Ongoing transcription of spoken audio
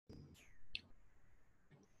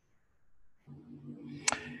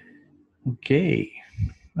Okay.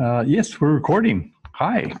 Yes, we're recording.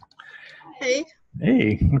 Hi. Hey,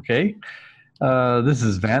 Hey. Okay. This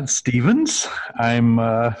is Vance Stevens. I'm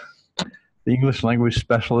the English language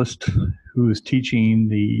specialist who is teaching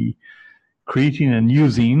the creating and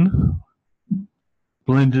using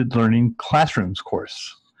blended learning classrooms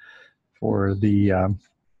course for the.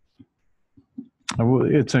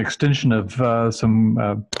 It's an extension of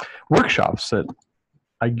some workshops that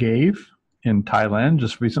I gave in Thailand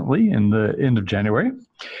just recently in the end of January.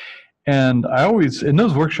 And I always, in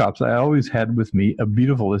those workshops, I always had with me a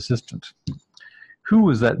beautiful assistant. Who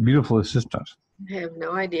was that beautiful assistant? I have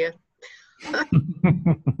no idea.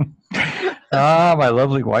 My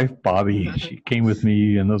lovely wife, Bobby. She came with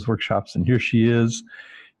me in those workshops, and here she is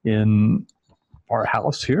in our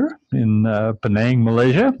house here in Penang,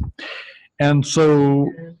 Malaysia. And so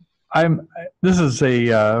I'm. This is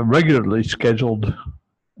a regularly scheduled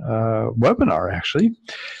webinar, actually,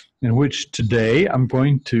 in which today I'm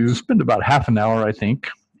going to spend about half an hour, I think,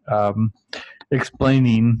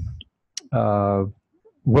 explaining what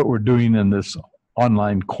we're doing in this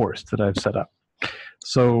online course that I've set up.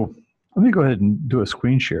 So let me go ahead and do a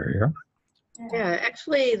screen share here. Yeah,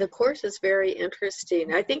 actually, the course is very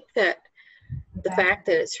interesting. I think that the fact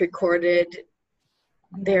that it's recorded,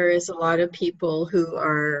 there is a lot of people who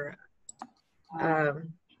are,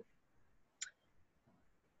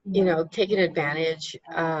 taking advantage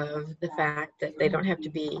of the fact that they don't have to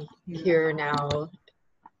be here now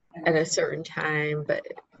at a certain time, but,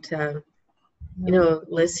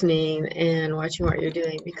 listening and watching what you're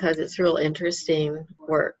doing because it's real interesting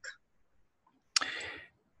work.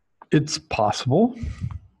 It's possible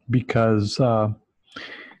because I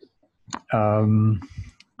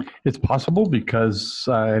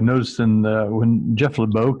noticed when Jeff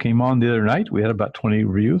LeBeau came on the other night, we had about 20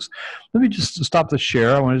 reviews. Let me just stop the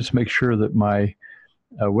share. I want to just make sure that my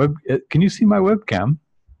can you see my webcam?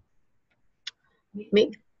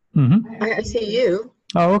 Me? Mm-hmm. I see you.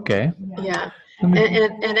 Oh, okay. Yeah.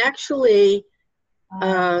 And actually,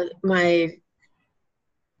 I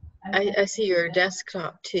see your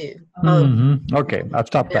desktop too. Mm-hmm. Okay, I've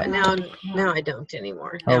stopped that. Now I don't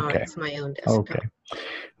anymore. Now Okay. it's my own desktop.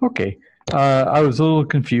 Okay. I was a little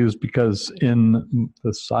confused because in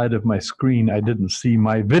the side of my screen I didn't see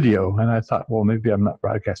my video, and I thought, well, maybe I'm not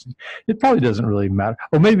broadcasting. It probably doesn't really matter.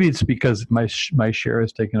 Oh, maybe it's because my share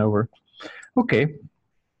is taken over. Okay.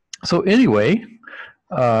 So anyway,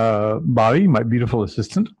 Bobby, my beautiful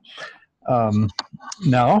assistant.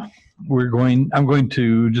 Now I'm going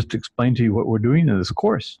to just explain to you what we're doing in this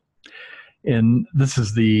course. And this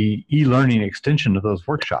is the e-learning extension of those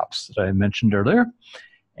workshops that I mentioned earlier.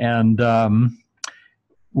 And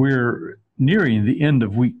we're nearing the end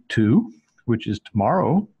of week 2, which is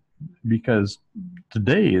tomorrow, because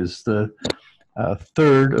today is the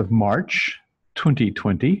 3rd of March,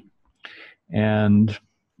 2020. And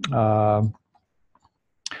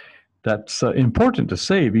that's important to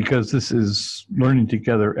say because this is Learning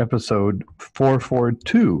Together episode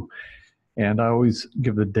 442. And I always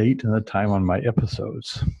give the date and the time on my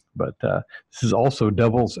episodes. But this is also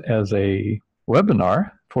doubles as a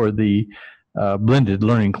webinar for the blended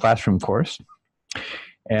learning classroom course.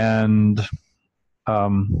 And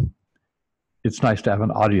it's nice to have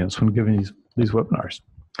an audience when giving these webinars.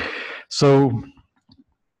 So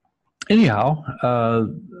anyhow,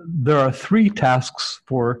 there are 3 tasks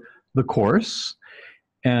for the course.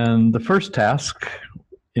 And the first task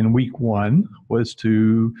in week 1 was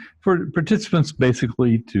for participants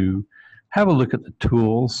basically to have a look at the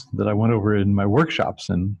tools that I went over in my workshops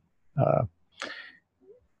in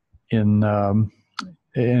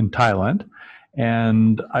Thailand.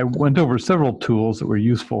 And I went over several tools that were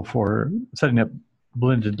useful for setting up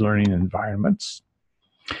blended learning environments.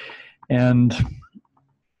 And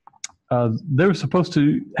they were supposed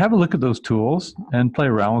to have a look at those tools and play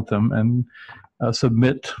around with them and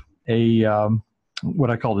submit a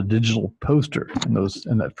what I call a digital poster in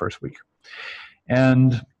that first week.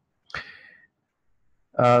 And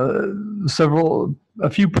a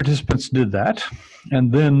few participants did that.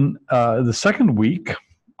 And then the second week,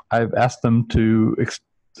 I've asked them to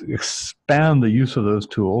expand the use of those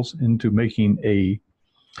tools into making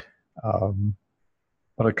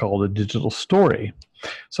what I call a digital story.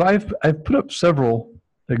 So I've put up several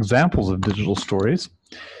examples of digital stories,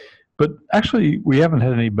 but actually we haven't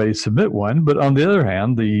had anybody submit one. But on the other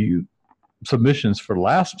hand, the submissions for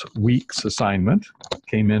last week's assignment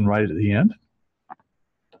came in right at the end.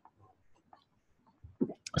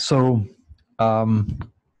 So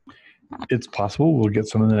it's possible we'll get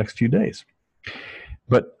some in the next few days.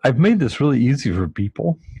 But I've made this really easy for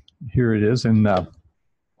people. Here it is in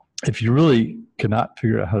if you really cannot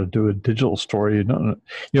figure out how to do a digital story,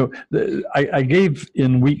 I gave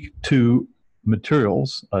in week 2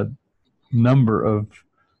 materials a number of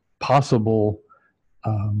possible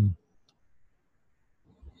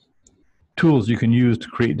tools you can use to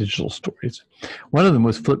create digital stories. One of them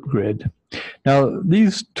was Flipgrid. Now,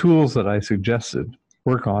 these tools that I suggested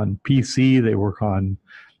work on PC, they work on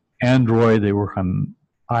Android, they work on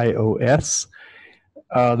iOS.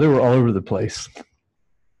 They were all over the place.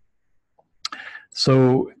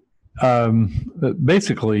 So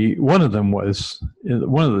basically, one of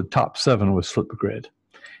the top 7 was Flipgrid.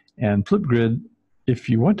 And Flipgrid, if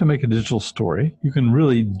you want to make a digital story, you can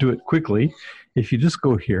really do it quickly. If you just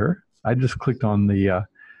go here, I just clicked on the,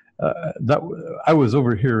 I was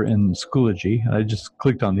over here in Schoology, and I just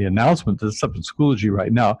clicked on the announcement that's up in Schoology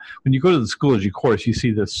right now. When you go to the Schoology course, you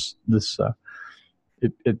see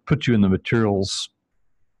it puts you in the materials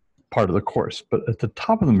part of the course. But at the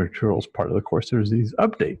top of the materials part of the course, there's these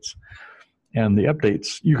updates. And the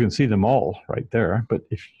updates, you can see them all right there. But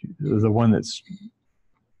the one that's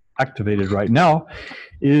activated right now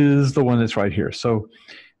is the one that's right here. So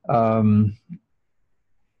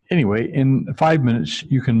anyway, in 5 minutes,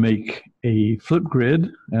 you can make a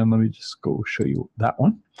Flipgrid, and let me just go show you that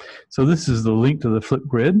one. So this is the link to the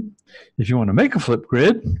Flipgrid. If you want to make a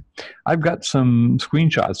Flipgrid, I've got some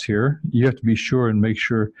screenshots here. You have to be sure and make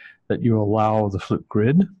sure that you allow the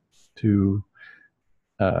Flipgrid to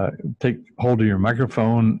take hold of your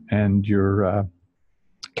microphone and your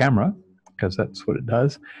camera, because that's what it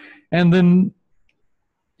does. And then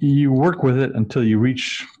you work with it until you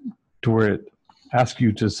reach to where it asks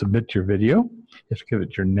you to submit your video. You have to give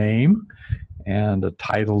it your name and a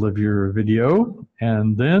title of your video.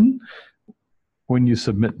 And then when you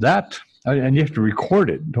submit that, and you have to record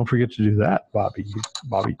it. Don't forget to do that, Bobby.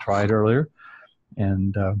 Bobby tried earlier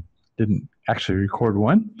and didn't actually record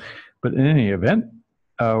one. But in any event,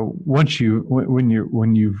 when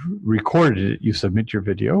you've recorded it, you submit your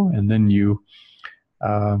video, and then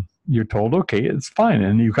you're told, okay, it's fine.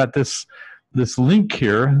 And you've got this link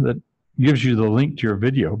here that gives you the link to your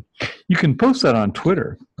video. You can post that on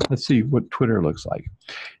Twitter. Let's see what Twitter looks like.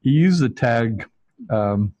 You use the tag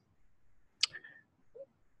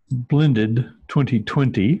blended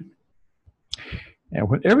 2020.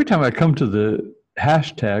 And every time I come to the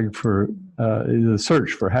hashtag for the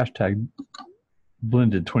search for hashtag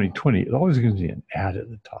blended 2020, it always gives me an ad at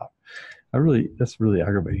the top. That's really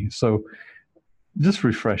aggravating. So just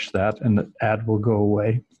refresh that and the ad will go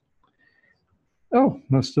away. Oh,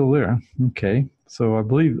 no, it's still there. Okay. So I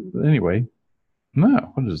believe, anyway,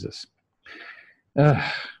 no, what is this?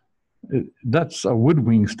 That's a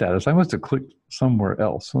woodwing status. I must have clicked somewhere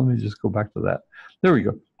else. So let me just go back to that. There we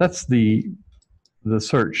go. That's the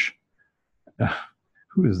search.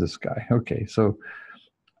 Who is this guy? Okay, so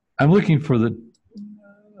I'm looking for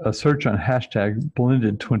a search on hashtag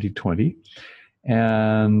blended 2020,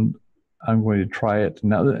 and I'm going to try it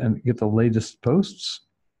now and get the latest posts.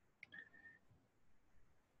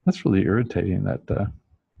 That's really irritating. That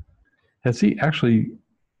has he actually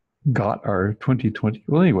got our 2020?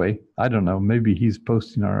 Well, anyway, I don't know. Maybe he's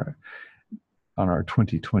posting on our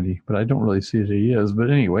 2020, but I don't really see that he is. But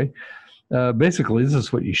anyway, basically, this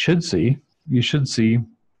is what you should see. You should see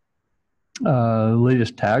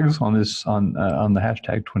latest tags on the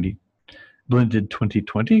hashtag blended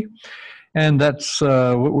 2020, and that's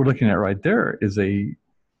what we're looking at right there. Is a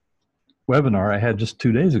webinar I had just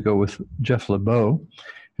 2 days ago with Jeff LeBeau,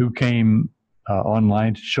 who came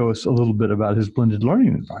online to show us a little bit about his blended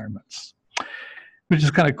learning environments, which is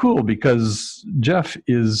kind of cool because Jeff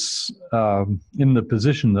is in the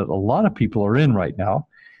position that a lot of people are in right now,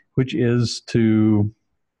 which is to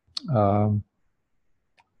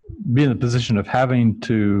be in the position of having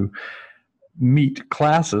to meet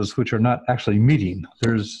classes which are not actually meeting.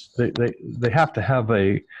 They have to have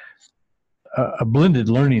a blended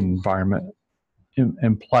learning environment.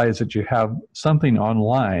 Implies that you have something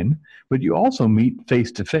online, but you also meet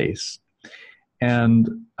face-to-face.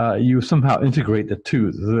 And you somehow integrate the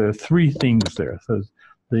two. There are 3 things there. So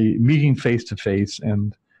the meeting face-to-face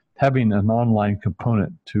and having an online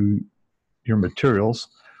component to your materials,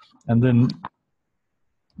 and then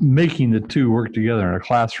making the 2 work together in a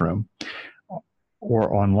classroom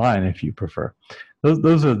or online if you prefer.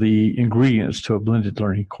 Those are the ingredients to a blended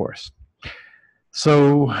learning course.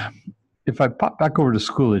 So if I pop back over to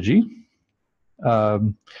Schoology,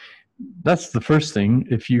 that's the first thing.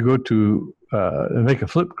 If you go to make a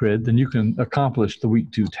Flipgrid, then you can accomplish the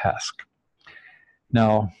week 2 task.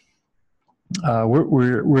 Now,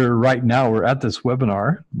 we're right now, we're at this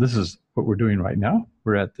webinar. This is what we're doing right now.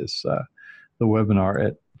 We're at this the webinar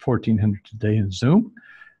at 1400 today in Zoom.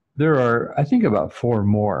 There are, I think, about 4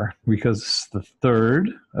 more, because it's the 3rd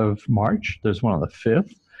of March. There's one on the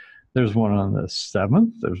 5th. There's one on the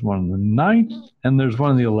 7th. There's one on the 9th. And there's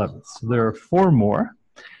one on the 11th. So there are 4 more.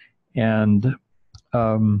 And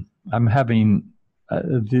I'm having,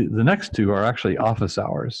 the next 2 are actually office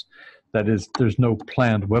hours. That is, there's no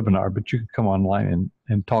planned webinar, but you can come online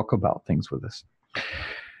and talk about things with us.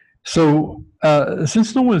 So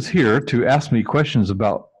since no one's here to ask me questions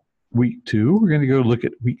about week 2, we're going to go look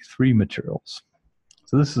at week 3 materials.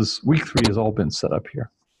 So this is, week 3 has all been set up here.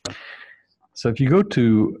 So if you go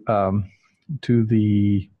to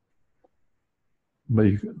the,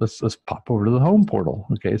 let's pop over to the home portal.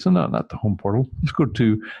 Okay, so no, not the home portal. Let's go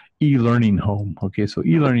to eLearning Home. Okay, so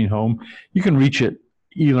eLearning Home, you can reach it,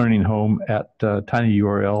 eLearning Home, at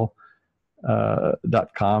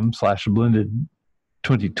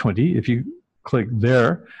tinyurl.com/blended2020. If you click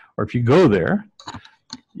there, or if you go there,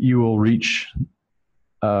 you will reach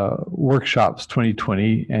Workshops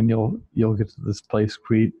 2020, and you'll get to this place,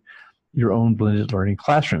 create your own blended learning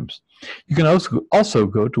classrooms. You can also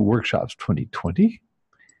go to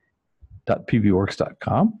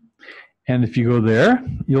workshops2020.pbworks.com, and if you go there,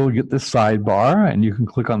 you'll get this sidebar, and you can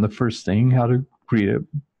click on the first thing, how to create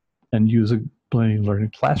and use a blended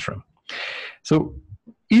learning classroom. So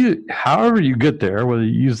however you get there, whether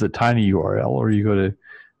you use the tiny URL or you go to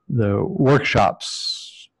the Workshops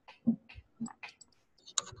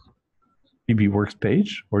PBWorks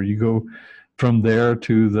page, or you go from there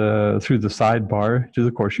to through the sidebar to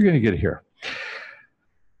the course, you're going to get it here.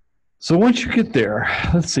 So once you get there,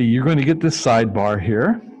 let's see, you're going to get this sidebar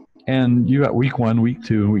here, and you got week 1, week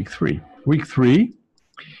 2, and week 3. Week 3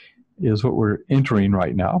 is what we're entering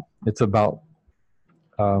right now. It's about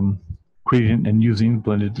creating and using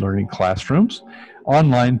blended learning classrooms,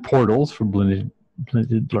 online portals for blended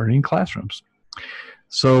learning classrooms.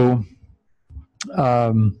 So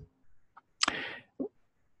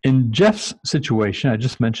in Jeff's situation, I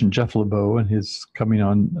just mentioned Jeff LeBeau and his coming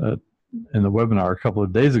on in the webinar a couple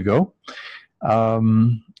of days ago.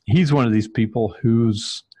 He's one of these people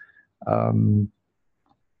who's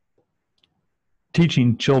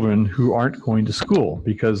teaching children who aren't going to school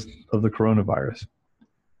because of the coronavirus.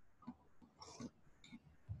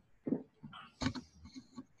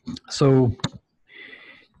 So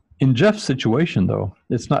in Jeff's situation, though,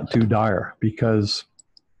 it's not too dire, because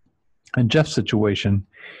in Jeff's situation,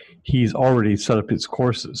 he's already set up his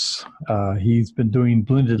courses. He's been doing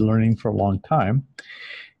blended learning for a long time,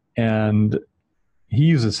 and he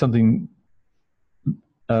uses something,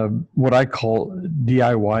 what I call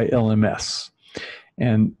DIYLMS.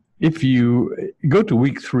 And if you go to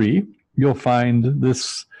week 3, you'll find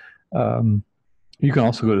this. You can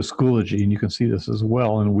also go to Schoology, and you can see this as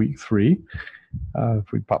well in week 3.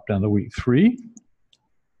 If we pop down to week 3,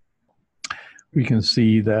 we can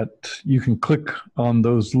see that you can click on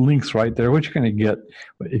those links right there. What you're going to get,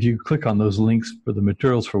 if you click on those links for the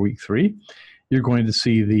materials for week 3, you're going to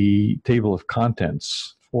see the table of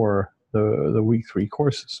contents for the week 3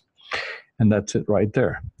 courses. And that's it right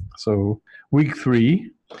there. So week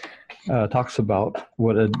 3 talks about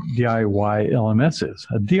what a DIY LMS is.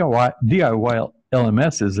 A DIY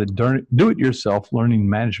LMS is a do-it-yourself learning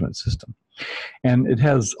management system. And it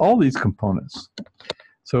has all these components.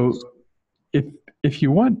 So if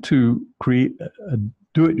you want to create a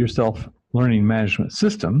do-it-yourself learning management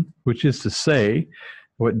system, which is to say,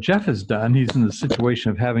 what Jeff has done, he's in the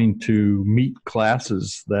situation of having to meet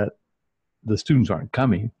classes that the students aren't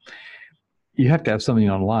coming. You have to have something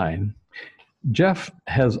online. Jeff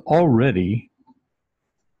has already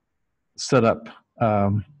set up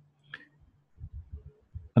an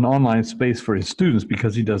online space for his students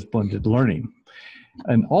because he does blended learning.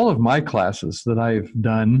 And all of my classes that I've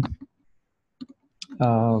done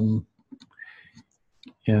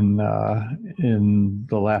in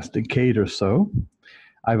the last decade or so,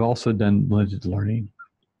 I've also done blended learning.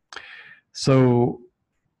 So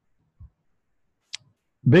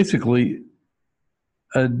basically,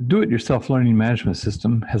 a do-it-yourself learning management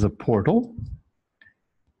system has a portal,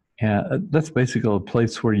 and that's basically a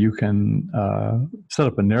place where you can set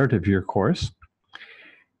up a narrative of your course.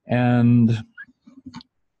 And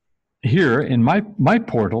here in my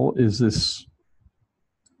portal is this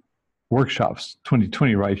Workshops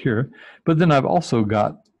 2020 right here, but then I've also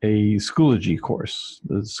got a Schoology course.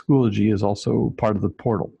 The Schoology is also part of the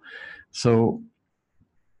portal. So,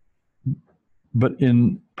 but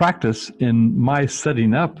in practice, in my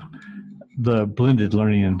setting up the blended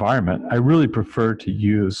learning environment, I really prefer to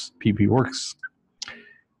use PBWorks.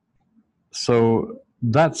 So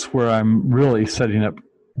that's where I'm really setting up,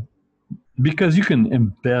 because you can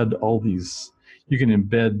embed all these, you can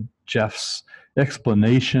embed Jeff's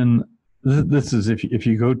explanation. This is if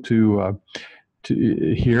you go to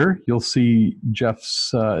here, you'll see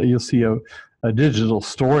Jeff's. You'll see a digital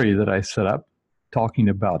story that I set up, talking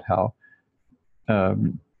about how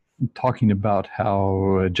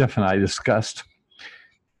Jeff and I discussed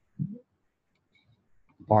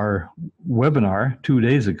our webinar 2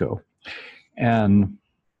 days ago. And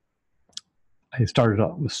I started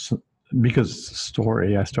out with, because it's a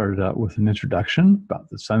story, I started out with an introduction about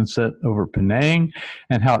the sunset over Penang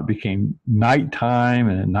and how it became nighttime.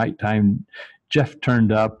 And at nighttime, Jeff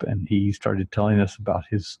turned up and he started telling us about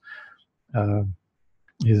his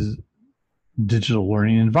digital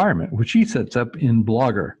learning environment, which he sets up in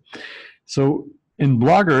Blogger. So in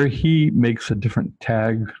Blogger, he makes a different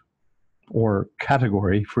tag or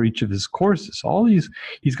category for each of his courses.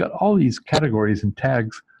 He's got all these categories and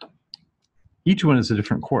tags. Each one is a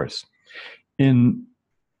different course. In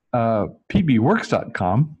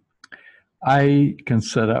pbworks.com, I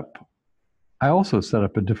also set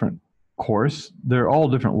up a different course. They're all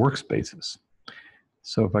different workspaces.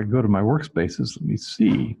 So if I go to my workspaces, let me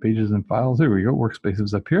see, pages and files, there we go,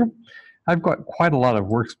 workspaces up here. I've got quite a lot of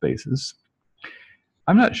workspaces.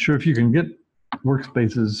 I'm not sure if you can get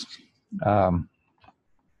workspaces. I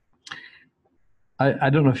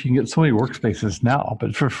don't know if you can get so many workspaces now,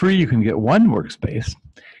 but for free you can get one workspace.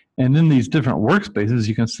 And in these different workspaces,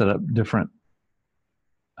 you can set up different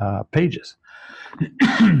pages.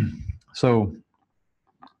 So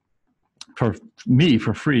for me,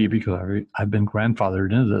 for free, because I've been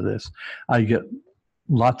grandfathered into this, I get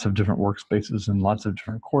lots of different workspaces and lots of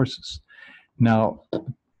different courses. Now,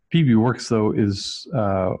 PBWorks, though, is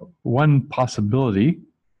one possibility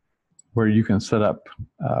where you can set up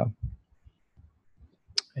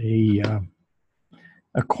a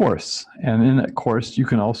course. And in that course, you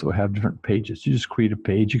can also have different pages. You just create a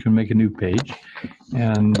page, you can make a new page,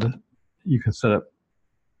 and you can set up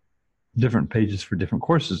different pages for different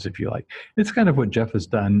courses if you like. It's kind of what Jeff has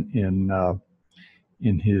done in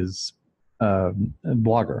his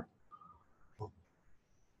Blogger,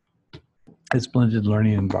 his blended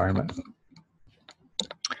learning environment.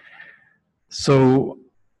 So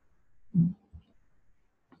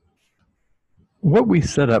what we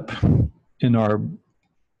set up in our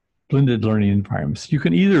blended learning environments, you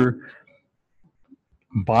can either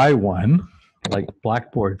buy one, like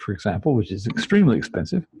Blackboard, for example, which is extremely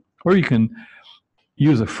expensive, or you can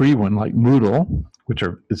use a free one like Moodle, which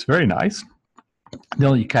is very nice. The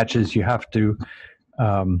only catch is you have to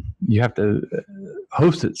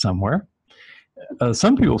host it somewhere.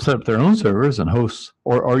 Some people set up their own servers and host,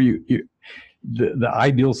 or the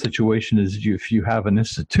ideal situation is if you have an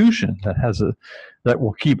institution that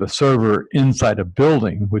will keep a server inside a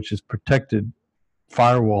building, which is protected,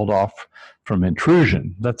 firewalled off from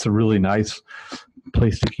intrusion. That's a really nice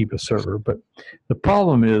place to keep a server. But the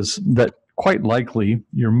problem is that quite likely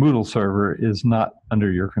your Moodle server is not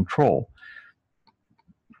under your control.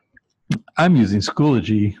 I'm using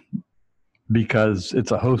Schoology because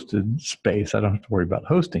it's a hosted space. I don't have to worry about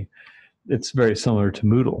hosting. It's very similar to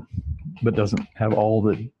Moodle, but doesn't have all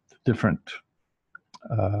the different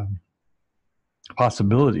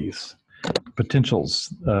possibilities,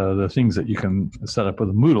 potentials, the things that you can set up with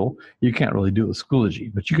a Moodle. You can't really do with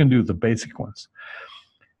Schoology, but you can do the basic ones.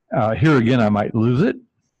 Here again, I might lose it.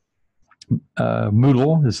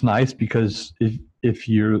 Moodle is nice because if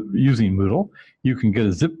you're using Moodle, you can get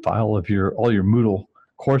a zip file of all your Moodle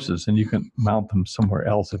courses, and you can mount them somewhere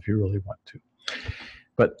else if you really want to.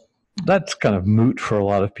 But that's kind of moot for a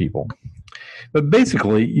lot of people. But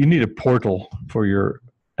basically, you need a portal for your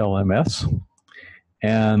LMS.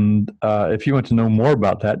 And if you want to know more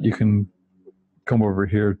about that, you can come over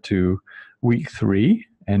here to week 3,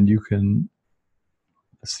 and you can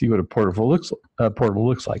see what a portal looks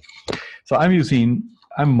like. So I'm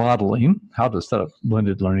modeling how to set up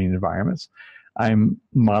blended learning environments. I'm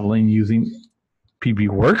modeling using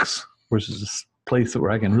PBWorks, which is a place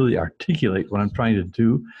where I can really articulate what I'm trying to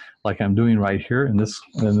do, like I'm doing right here in this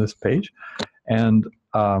page. And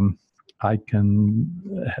I can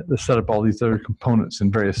set up all these other components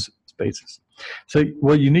in various spaces. So,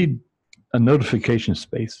 well, you need a notification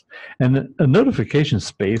space. And a notification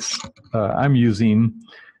space, I'm using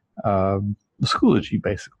Schoology,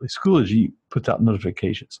 basically. Schoology puts out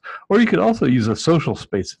notifications. Or you could also use a social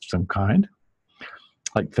space of some kind,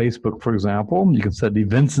 like Facebook, for example. You can set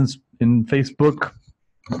events in Facebook.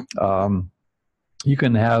 You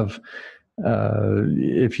can have,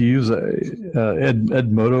 if you use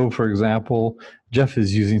Edmodo, for example, Jeff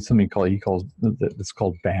is using something it's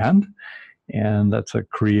called Band, and that's a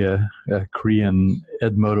Korean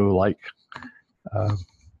Edmodo-like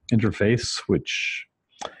interface, which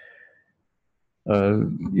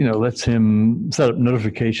lets him set up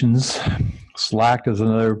notifications. Slack is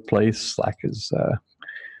another place. Slack is a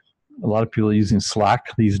lot of people are using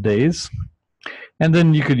Slack these days. And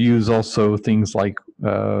then you could use also things like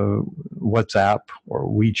WhatsApp or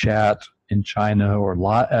WeChat in China, or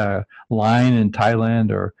Line in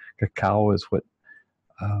Thailand, or Kakao is what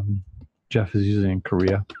Jeff is using in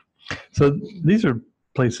Korea. So these are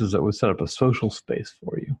places that would set up a social space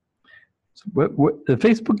for you. So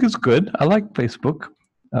Facebook is good. I like Facebook,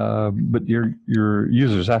 but your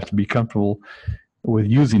users have to be comfortable with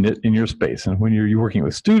using it in your space. And when you're working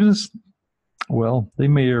with students, well, they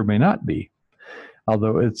may or may not be,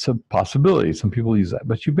 although it's a possibility. Some people use that.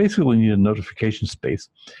 But you basically need a notification space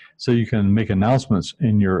so you can make announcements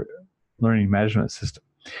in your learning management system.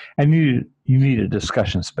 And you need a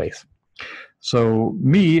discussion space. So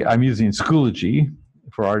I'm using Schoology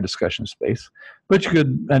for our discussion space. But you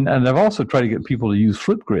could, and I've also tried to get people to use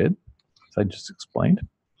Flipgrid, as I just explained.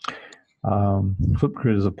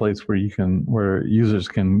 Flipgrid is a place where users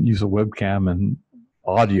can use a webcam and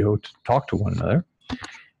audio to talk to one another.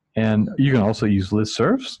 And you can also use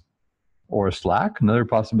listservs or Slack, another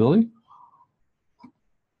possibility.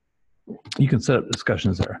 You can set up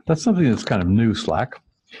discussions there. That's something that's kind of new, Slack,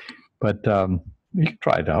 but you can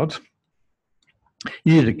try it out.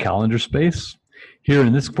 You need a calendar space. Here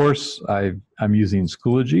in this course, I'm using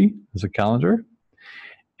Schoology as a calendar.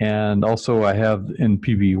 And also I have in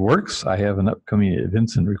PB Works, I have an upcoming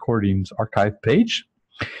events and recordings archive page.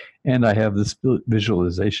 And I have this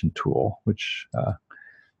visualization tool, which I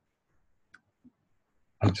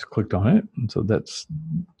just clicked on it. And so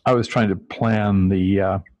I was trying to plan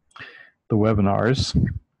the webinars.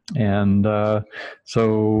 And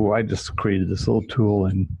so I just created this little tool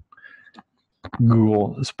in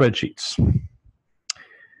Google Spreadsheets.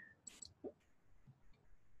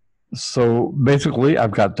 So basically,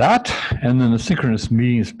 I've got that, and then a synchronous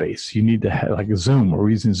meeting space. You need to have, like a Zoom. We're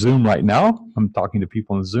using Zoom right now. I'm talking to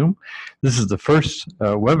people on Zoom. This is the first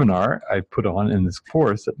webinar I put on in this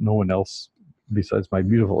course that no one else, besides my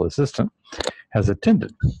beautiful assistant, has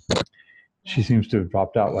attended. She seems to have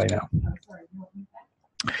dropped out right now.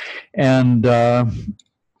 And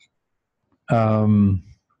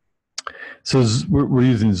so we're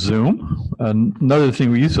using Zoom. Another thing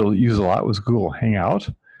we used to use a lot was Google Hangout.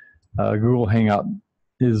 Google Hangout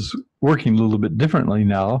is working a little bit differently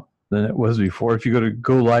now than it was before. If you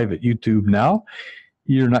go live at YouTube now,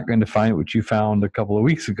 you're not going to find what you found a couple of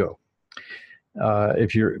weeks ago.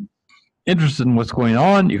 If you're interested in what's going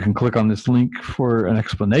on, you can click on this link for an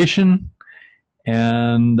explanation,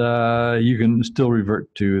 and you can still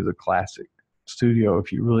revert to the classic studio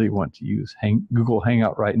if you really want to use Google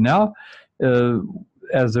Hangout right now.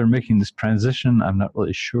 As they're making this transition, I'm not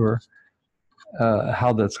really sure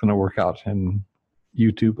how that's going to work out in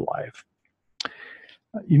YouTube Live.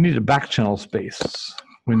 You need a back channel space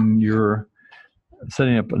when you're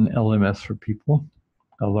setting up an LMS for people,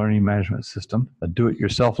 a learning management system, a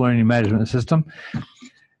do-it-yourself learning management system.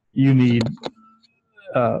 You need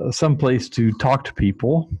some place to talk to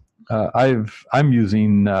people. I'm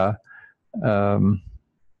using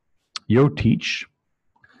YoTeach.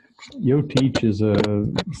 YoTeach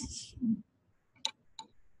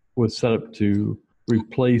was set up to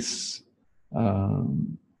replace.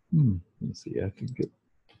 Let's see.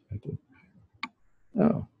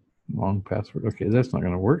 Oh, wrong password. Okay, that's not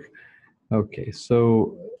going to work. Okay,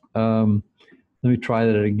 so let me try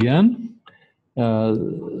that again.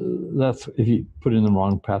 That's if you put in the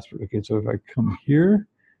wrong password. Okay, so if I come here,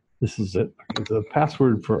 this is it. Okay, the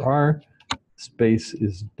password for our space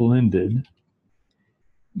is blended.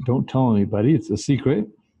 Don't tell anybody, it's a secret.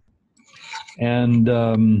 And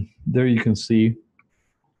there you can see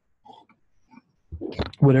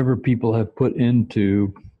whatever people have put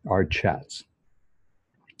into our chats.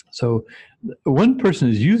 So one person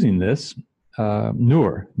is using this,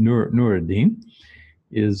 Nuruddin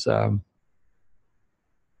is,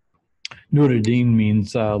 Nuruddin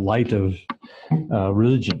means light of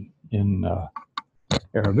religion in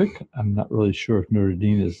Arabic. I'm not really sure if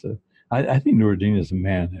Nuruddin is, I think Nuruddin is a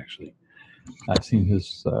man, actually. I've seen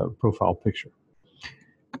his profile picture.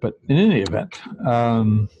 But in any event,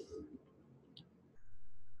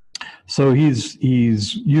 so he's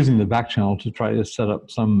using the back channel to try to set up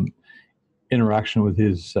some interaction with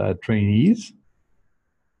his trainees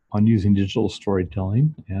on using digital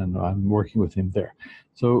storytelling, and I'm working with him there.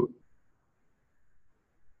 So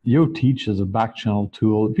YoTeach is a back channel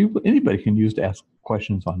tool anybody can use to ask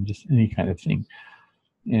questions on just any kind of thing.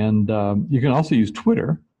 And you can also use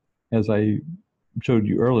Twitter, as I showed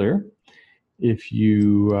you earlier. If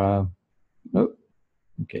you,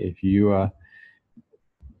 if you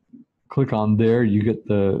click on there, you get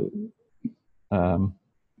the,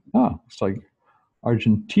 it's like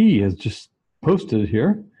Argent T has just posted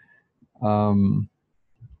here. Oh,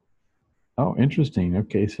 interesting.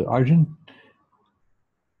 Okay, so Arjun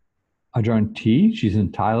T, she's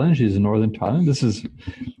in Thailand. She's in northern Thailand. This is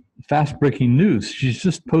fast breaking news. She's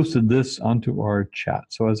just posted this onto our chat.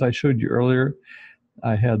 So as I showed you earlier,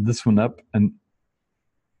 I had this one up, and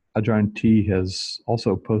Ajahn T has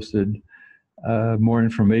also posted more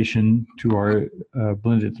information to our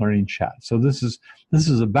blended learning chat. So this is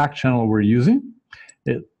a back channel we're using.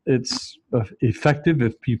 It's effective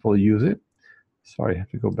if people use it. Sorry, I have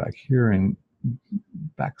to go back here and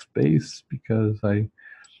backspace because I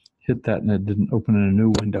hit that and it didn't open in a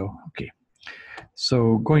new window. Okay,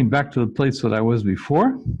 so going back to the place that I was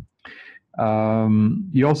before,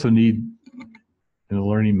 you also need a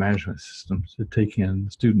learning management system to take in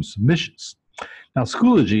student submissions. Now,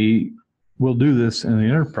 Schoology will do this in the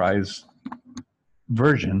enterprise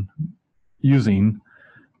version using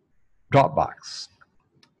Dropbox.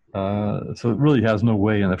 So it really has no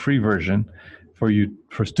way in the free version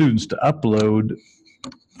for students to upload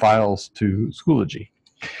files to Schoology.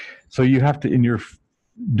 So you have to, in your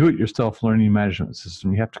do-it-yourself learning management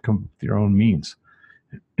system, you have to come up with your own means.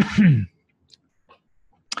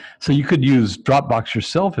 So you could use Dropbox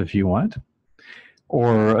yourself if you want,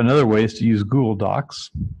 or another way is to use Google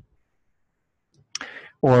Docs,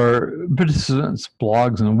 or participants'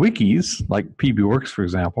 blogs and wikis, like PBWorks, for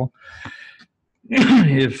example.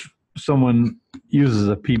 If someone uses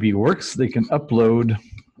a PBWorks, they can upload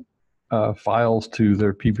files to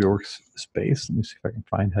their PBWorks space. Let me see if I can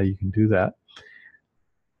find how you can do that.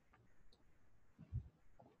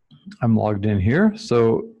 I'm logged in here,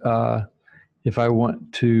 so if I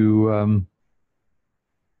want to,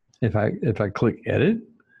 if I click Edit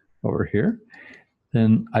over here,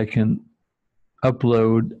 then I can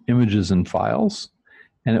upload images and files,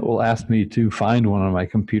 and it will ask me to find one on my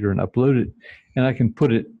computer and upload it, and I can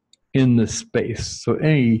put it in this space. So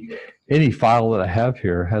any file that I have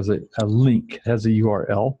here has a link, has a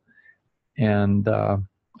URL, and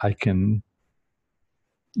I can,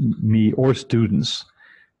 me or students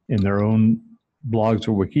in their own blogs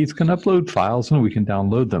or wikis can upload files and we can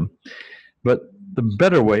download them. But the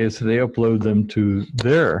better way is that they upload them to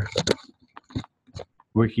their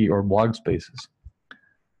wiki or blog spaces.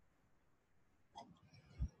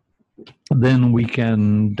 Then we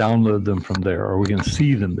can download them from there, or we can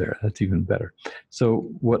see them there. That's even better. So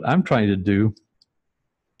what I'm trying to do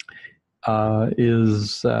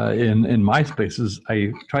is in my spaces,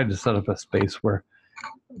 I tried to set up a space where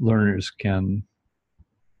learners can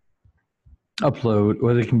upload,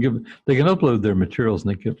 or they can upload their materials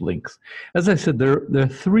and they give links. As I said, there are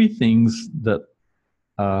three things that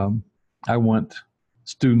I want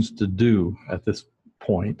students to do at this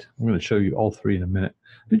point. I'm going to show you all three in a minute.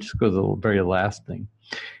 Let me just go to the very last thing,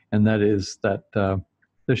 and that is that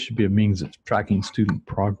there should be a means of tracking student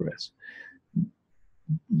progress.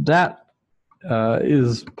 That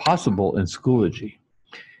is possible in Schoology.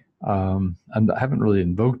 And I haven't really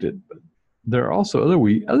invoked it, but there are also other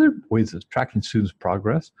ways of tracking students'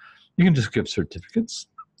 progress. You can just give certificates.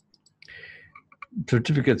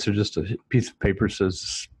 Certificates are just a piece of paper that says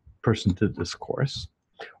this person did this course.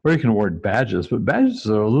 Or you can award badges, but badges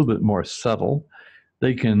are a little bit more subtle.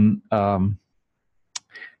 They can,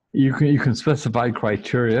 you can specify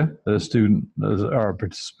criteria that a student or a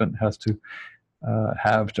participant has to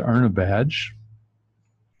have to earn a badge.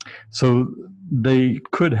 So they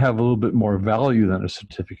could have a little bit more value than a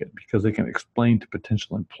certificate because they can explain to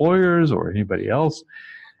potential employers or anybody else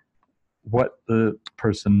what the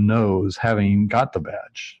person knows having got the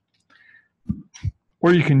badge.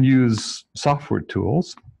 Or you can use software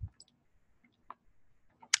tools.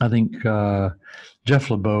 I think Jeff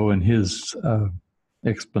LeBeau in his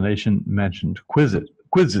explanation mentioned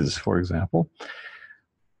quizzes, for example.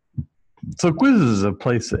 So quizzes is a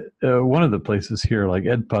place, one of the places here, like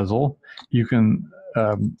Edpuzzle, you can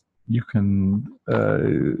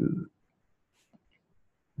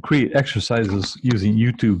create exercises using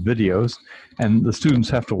YouTube videos, and the students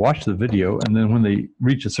have to watch the video, and then when they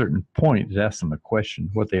reach a certain point, it asks them a question,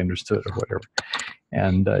 what they understood or whatever.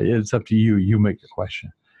 And it's up to you, you make the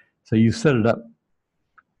question. So you set it up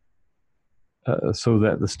so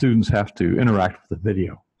that the students have to interact with the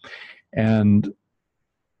video. And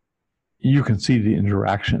you can see the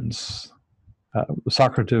interactions.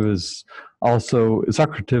 Socrative is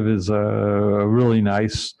a really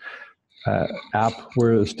nice app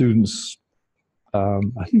where the students,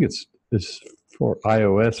 I think it's for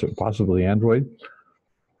iOS or possibly Android.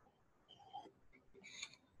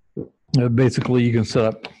 Basically, you can set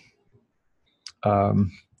up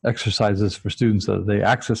exercises for students that they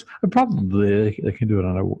access. Probably they can do it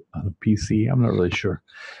on a PC. I'm not really sure.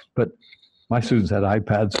 But my students had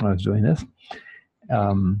iPads when I was doing this.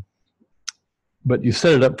 But you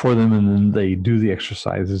set it up for them, and then they do the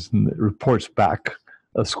exercises, and it reports back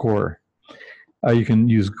a score. You can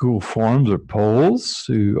use Google Forms or polls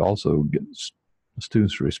to also get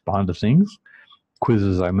students to respond to things.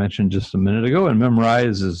 Quizzes I mentioned just a minute ago, and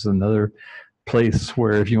Memrise is another place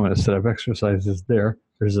where if you want to set up exercises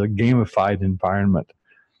there's a gamified environment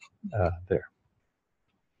there.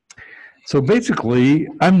 So basically,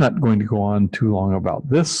 I'm not going to go on too long about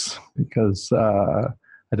this because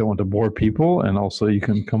I don't want to bore people, and also you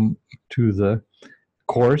can come to the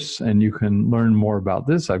course and you can learn more about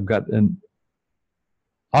this. I've got an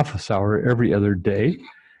office hour every other day.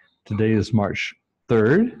 Today is March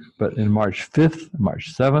 3rd, but in March 5th,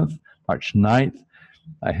 March 7th, March 9th,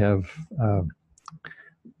 I have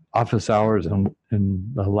office hours in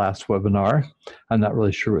the last webinar. I'm not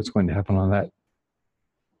really sure what's going to happen on that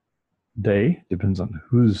day. Depends on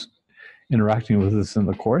who's interacting with us in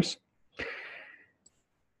the course.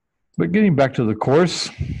 But getting back to the course,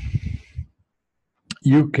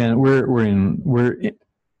 we're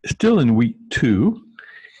still in week 2,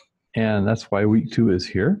 and that's why week 2 is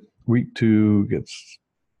here. Week 2 gets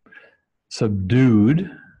subdued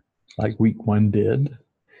like week 1 did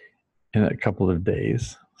in a couple of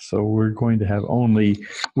days. So we're going to have only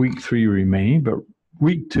week 3 remaining, but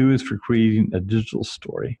week 2 is for creating a digital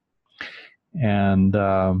story. And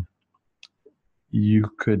you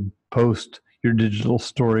could post your digital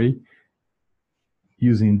story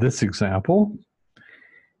using this example.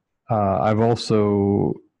 I've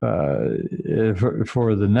also,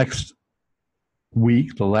 for the next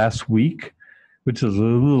week, the last week, which is a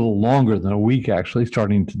little longer than a week actually,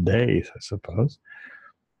 starting today, I suppose,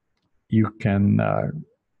 you can,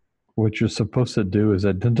 what you're supposed to do is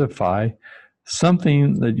identify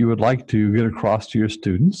something that you would like to get across to your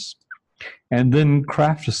students, and then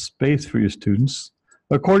craft a space for your students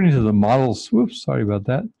according to the models. Whoops, sorry about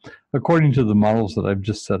that. According to the models that I've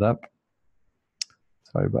just set up.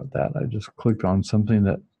 Sorry about that. I just clicked on something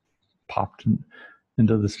that popped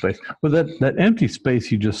into the space. Well, that empty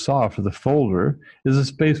space you just saw for the folder is a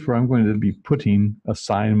space where I'm going to be putting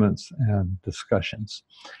assignments and discussions.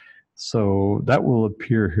 So that will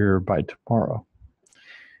appear here by tomorrow.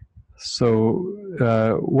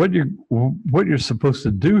 So what you're supposed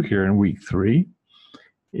to do here in week 3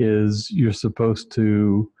 is you're supposed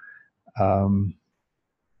to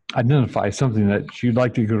identify something that you'd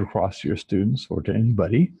like to get across to your students or to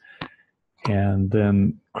anybody, and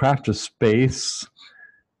then craft a space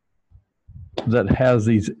that has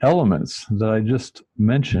these elements that I just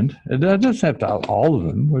mentioned. It doesn't have to have all of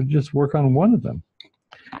them, or just work on one of them.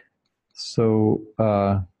 So,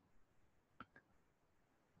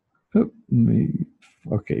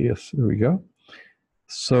 okay, yes, there we go.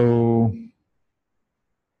 So,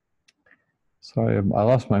 sorry, I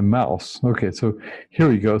lost my mouse. Okay, so here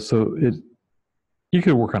we go. So you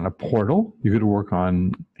could work on a portal. You could work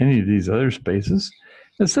on any of these other spaces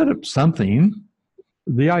and set up something.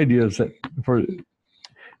 The idea is that for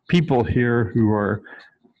people here who are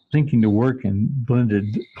thinking to work in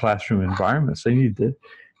blended classroom environments, they need to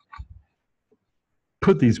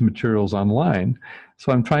put these materials online.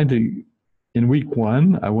 So I'm trying to, in week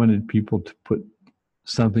 1, I wanted people to put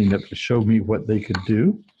something that would show me what they could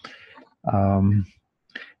do. And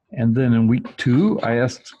then in week 2, I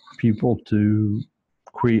asked people to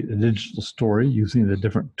create a digital story using the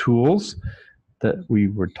different tools that we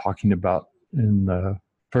were talking about in the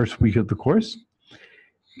first week of the course.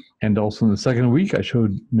 And also in the second week, I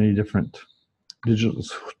showed many different digital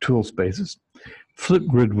tool spaces.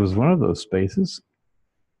 Flipgrid was one of those spaces.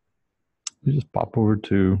 We just pop over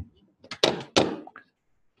to,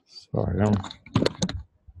 sorry,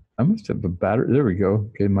 I must have a battery. There we go.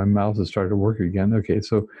 Okay, my mouse has started to work again. Okay,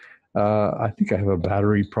 so I think I have a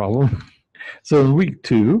battery problem. So in week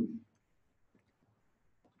 2,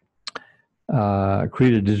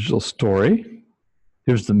 create a digital story.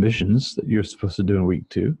 Here's the missions that you're supposed to do in week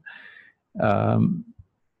 2.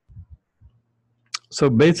 So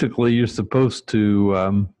basically, you're supposed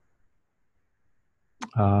to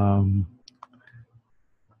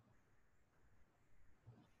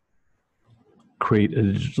create a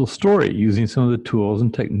digital story using some of the tools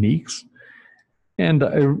and techniques. And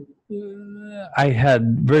I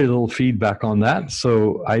had very little feedback on that,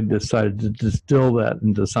 so I decided to distill that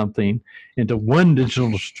into one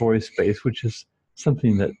digital story space, which is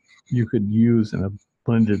something that you could use in a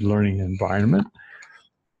blended learning environment,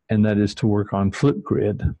 and that is to work on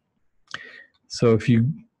Flipgrid. So if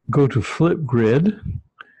you go to Flipgrid,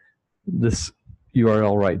 this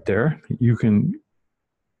URL right there. You can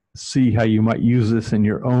see how you might use this in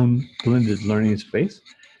your own blended learning space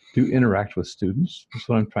to interact with students. That's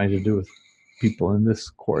what I'm trying to do with people in this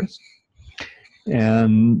course.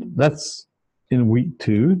 And that's in week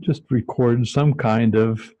 2, just record some kind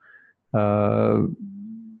of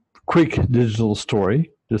quick digital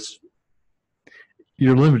story. Just,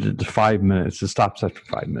 you're limited to 5 minutes. It stops after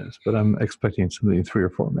 5 minutes, but I'm expecting something in 3 or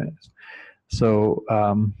 4 minutes. So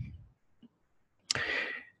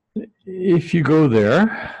if you go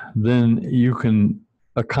there, then you can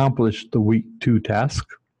accomplish the week 2 task.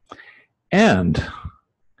 And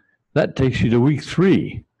that takes you to week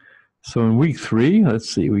 3. So in week 3, let's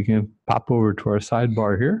see, we can pop over to our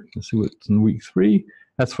sidebar here and see what's in week 3.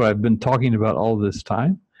 That's what I've been talking about all this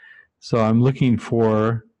time. So I'm looking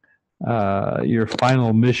for your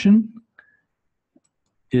final mission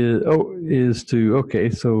is to, okay,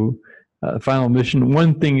 so final mission.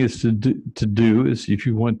 One thing is to do is, if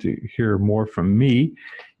you want to hear more from me,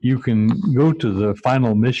 you can go to the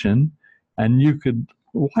final mission and you could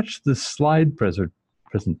watch this slide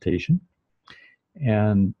presentation,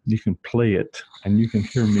 and you can play it and you can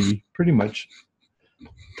hear me pretty much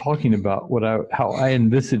talking about how I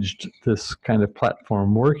envisaged this kind of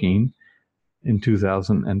platform working in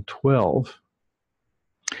 2012.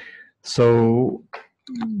 So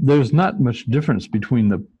there's not much difference between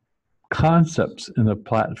the concepts in the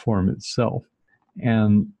platform itself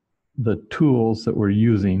and the tools that we're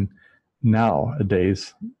using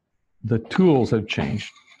nowadays. The tools have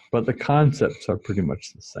changed, but the concepts are pretty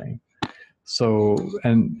much the same. So,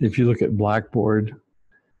 and if you look at Blackboard,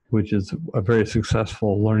 which is a very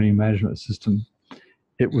successful learning management system,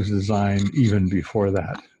 it was designed even before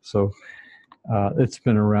that. So it's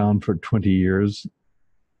been around for 20 years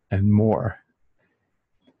and more.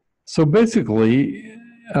 So basically,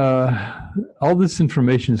 all this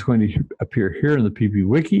information is going to appear here in the PB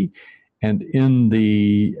Wiki and in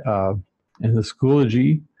the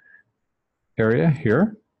Schoology area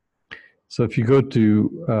here. So if you go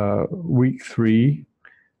to week 3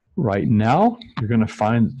 right now, you're going to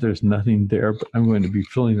find that there's nothing there, but I'm going to be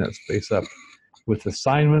filling that space up with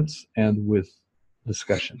assignments and with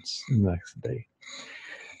discussions in the next day.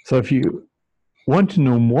 So if you want to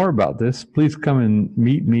know more about this, please come and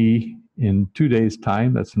meet me in 2 days'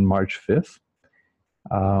 time. That's on March 5th.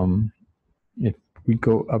 If we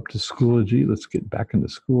go up to Schoology, let's get back into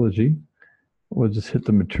Schoology. We'll just hit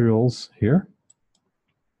the materials here.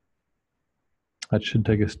 That should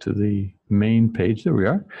take us to the main page. There we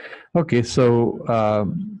are. Okay, so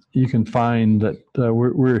you can find that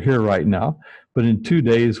we're here right now, but in 2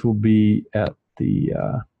 days we'll be at the,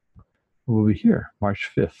 we'll be here,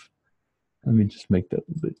 March 5th. Let me just make that a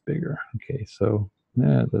little bit bigger. Okay, so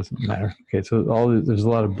it doesn't matter. Okay, so there's a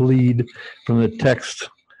lot of bleed from the text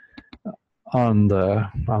on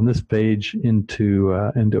this page into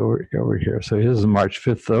over here. So this is March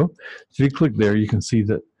 5th though. So if you click there, you can see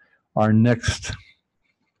that our next,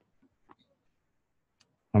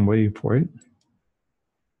 I'm waiting for it.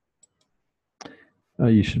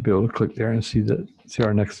 You should be able to click there and see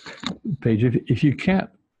our next page. If you can't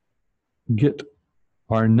get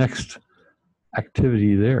our next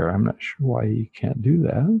activity there, I'm not sure why you can't do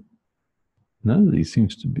that. None of these seem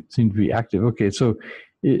to be active. Okay, so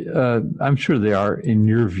I'm sure they are in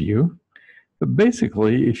your view. But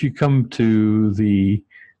basically, if you come to the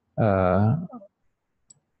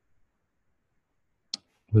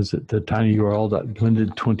was it the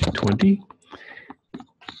tinyurl.blended2020?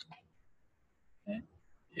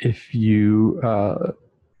 If you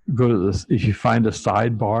go to this, if you find a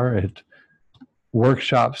sidebar at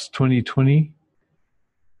Workshops 2020,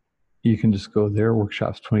 you can just go there,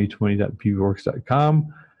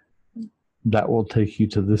 workshops2020.pbworks.com. That will take you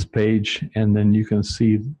to this page, and then you can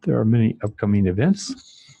see there are many upcoming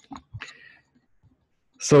events.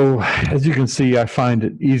 So as you can see, I find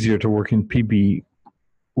it easier to work in PB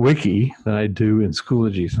Wiki than I do in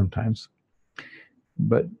Schoology sometimes.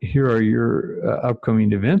 But here are your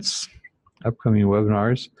upcoming events, upcoming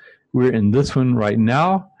webinars. We're in this one right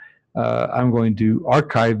now. I'm going to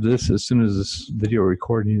archive this as soon as this video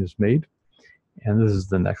recording is made. And this is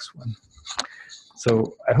the next one.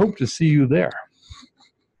 So I hope to see you there.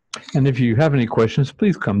 And if you have any questions,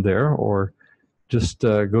 please come there, or just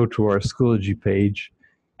go to our Schoology page,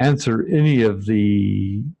 answer any of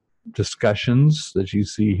the discussions that you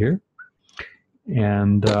see here,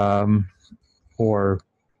 and or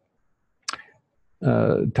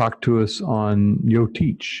talk to us on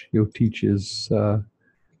YoTeach. YoTeach is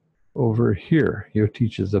over here.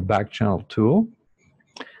 YoTeach is a back channel tool.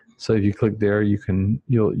 So if you click there, it'll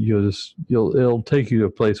take you to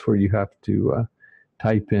a place where you have to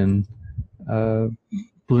type in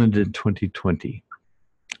Blended 2020.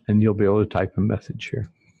 And you'll be able to type a message here.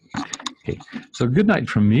 Okay, so good night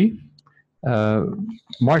from me.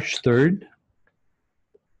 March 3rd,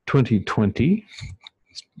 2020,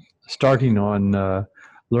 starting on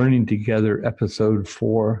Learning Together episode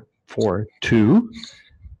 442.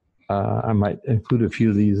 I might include a few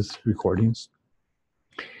of these recordings.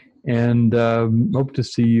 And hope to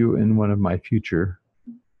see you in one of my future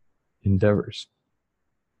endeavors.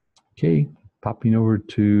 Okay, popping over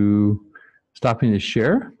to stopping to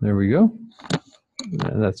share. There we go.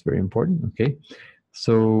 That's very important. Okay,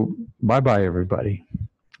 so bye-bye, everybody.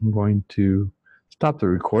 I'm going to stop the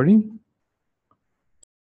recording.